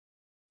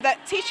The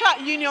teacher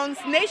union's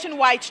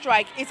nationwide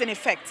strike is in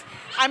effect.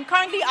 I'm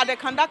currently at the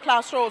Kanda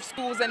classroom of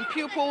schools, and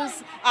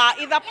pupils are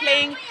either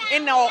playing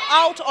in or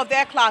out of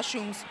their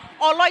classrooms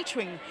or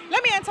loitering.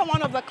 Let me enter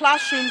one of the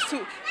classrooms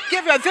to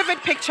give you a vivid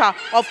picture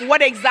of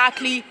what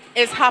exactly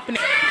is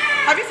happening.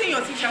 Have you seen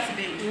your teacher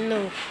today?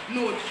 No.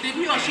 No. Did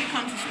he or she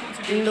come to school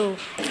today? No.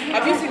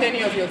 Have you seen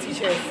any of your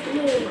teachers?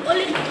 No.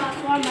 Only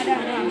class one,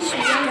 madam.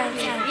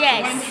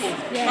 Yes.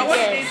 Wonderful. But what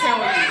did they tell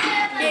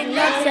you? They did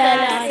not tell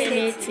us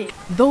anything.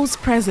 Those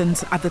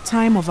present at the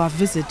time of our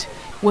visit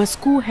were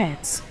school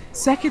heads,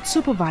 circuit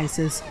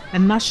supervisors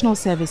and national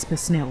service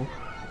personnel.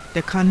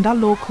 The Kanda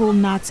local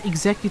NAT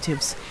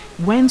executives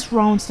went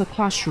round the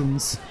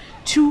classrooms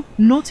to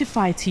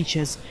notify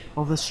teachers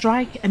of the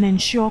strike and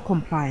ensure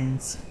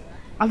compliance.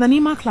 At the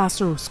Nima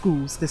cluster of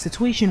schools, the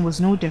situation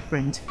was no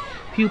different.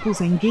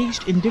 Pupils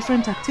engaged in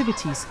different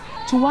activities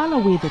to while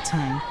away the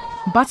time.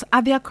 But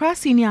at the Accra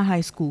Senior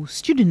High School,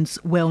 students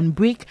were on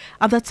break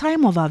at the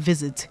time of our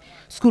visit.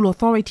 School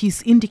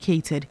authorities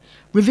indicated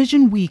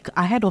revision week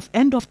ahead of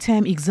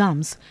end-of-term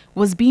exams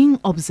was being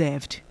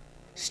observed.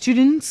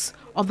 Students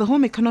of the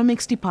Home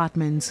Economics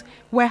Department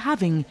were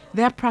having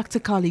their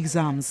practical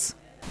exams.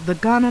 The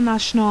Ghana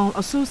National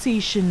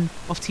Association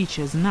of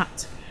Teachers,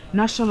 NAT,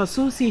 National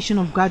Association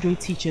of Graduate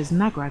Teachers,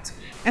 NAGRAT,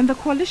 and the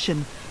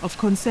Coalition of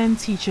Concerned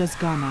Teachers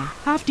Ghana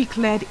have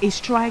declared a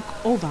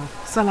strike over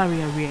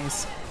salary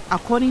arrears.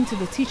 According to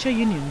the teacher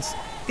unions,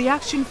 the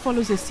action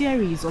follows a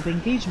series of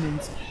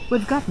engagements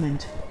with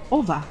government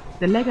over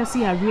the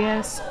legacy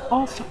arrears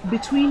of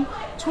between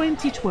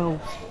 2012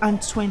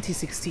 and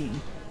 2016.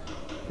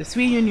 The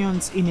three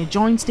unions in a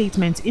joint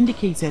statement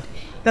indicated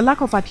the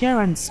lack of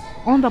adherence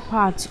on the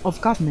part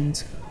of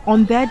government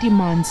on their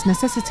demands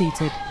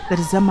necessitated the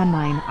December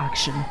 9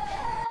 action.